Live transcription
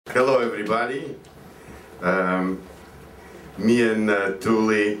Hello, everybody. Me and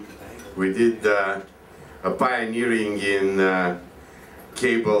Tuli, we did a pioneering in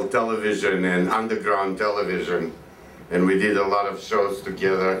cable television and underground television, and we did a lot of shows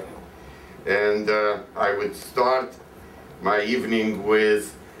together. And I would start my evening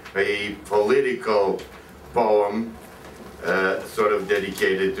with a political poem, sort of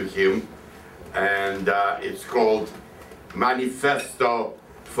dedicated to him, and it's called Manifesto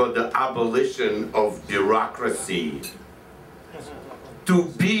for the Abolition of Bureaucracy. To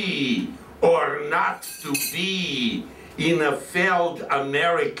be or not to be in a failed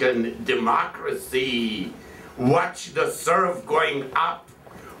American democracy. Watch the surf going up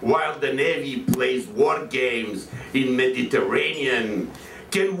while the Navy plays war games in Mediterranean.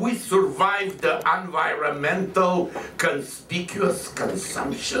 Can we survive the environmental conspicuous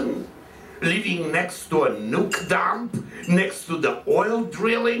consumption? Living next to a nuke dump, next to the oil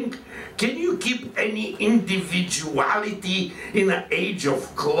drilling? Can you keep any individuality in an age of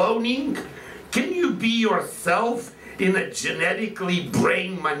cloning? Can you be yourself in a genetically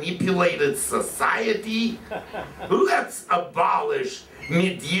brain-manipulated society? Let's abolish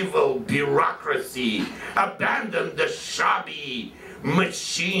medieval bureaucracy, abandon the shabby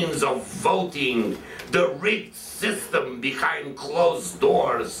machines of voting, the rigged system behind closed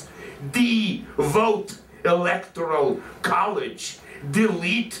doors, devote electoral college,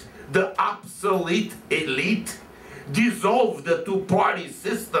 delete the obsolete elite, dissolve the two-party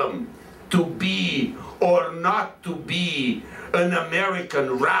system. To be or not to be an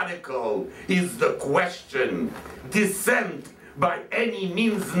American radical is the question. Dissent by any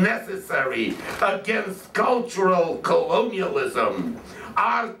means necessary against cultural colonialism.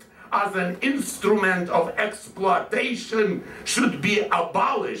 Art as an instrument of exploitation should be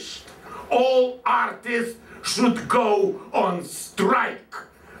abolished. All artists should go on strike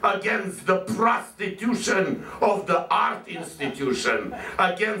against the prostitution of the art institution,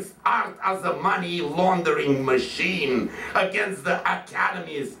 against art as a money laundering machine, against the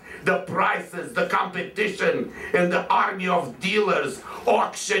academies, the prices, the competition, and the army of dealers,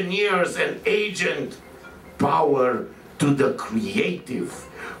 auctioneers, and agents. Power to the creative,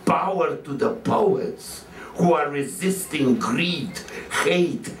 power to the poets who are resisting greed,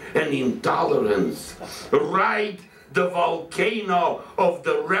 hate, and intolerance. Ride the volcano of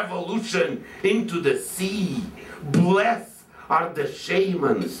the revolution into the sea. Blessed are the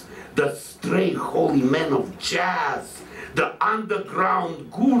shamans, the stray holy men of jazz, the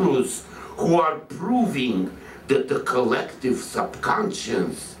underground gurus who are proving that the collective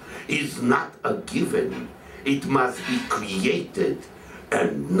subconscious is not a given. It must be created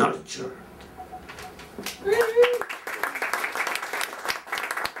and nurtured.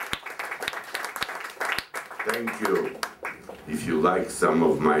 Thank you. If you like some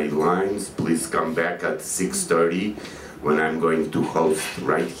of my lines, please come back at 6:30 when I'm going to host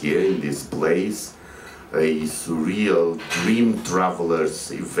right here in this place a surreal Dream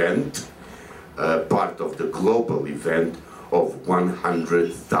Travelers event, part of the global event of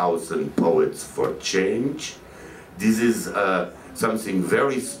 100,000 Poets for Change. This is something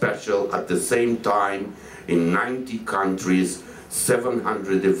very special. At the same time, in 90 countries,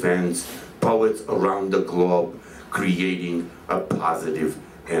 700 events, poets around the globe creating a positive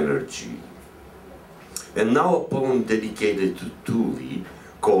energy. And now a poem dedicated to Tuli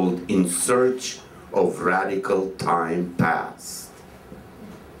called In Search of Radical Time Past.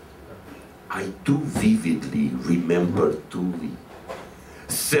 I do vividly remember Tuli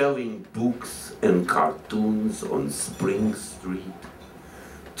selling books and cartoons on Spring Street.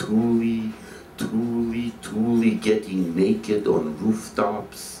 Tuli, Tuli, Tuli getting naked on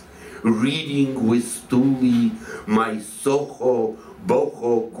rooftops. Reading with Tuli, my Soho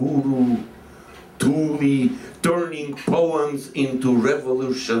Boho guru. Tuli turning poems into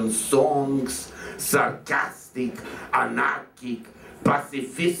revolution songs, sarcastic, anarchic,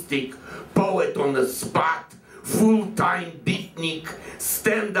 pacifistic, poet on the spot, full-time beatnik,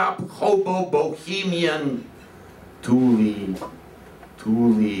 stand-up hobo bohemian. Tuli,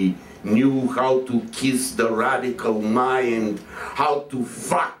 Tuli knew how to kiss the radical mind, how to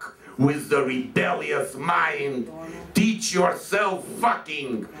fuck with the rebellious mind. Teach yourself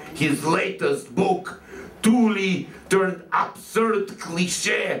fucking, his latest book. Tuli turned absurd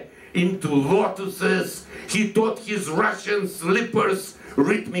cliché into lotuses. He taught his Russian slippers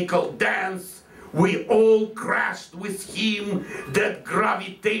rhythmical dance. We all crashed with him that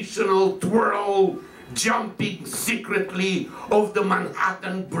gravitational twirl, jumping secretly off the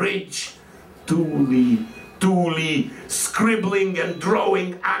Manhattan Bridge. Tuli, scribbling and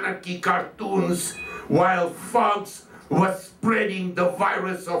drawing anarchy cartoons while fogs was spreading the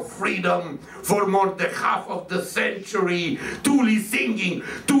virus of freedom for more than half of the century. Tuli singing,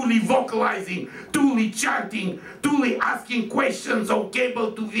 Tuli vocalizing, Tuli chanting, Tuli asking questions on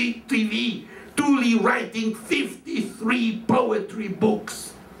cable TV, Tuli writing 53 poetry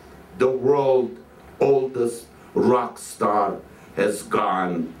books. The world's oldest rock star has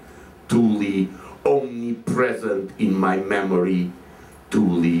gone. Tuli, omnipresent in my memory,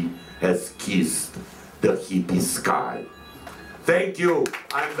 Tuli has kissed the hippie sky. Thank you.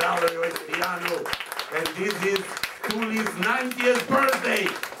 I'm Valery Oisteanu, and this is Tuli's 90th birthday.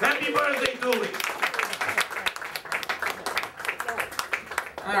 Happy birthday, Tuli!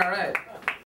 All right.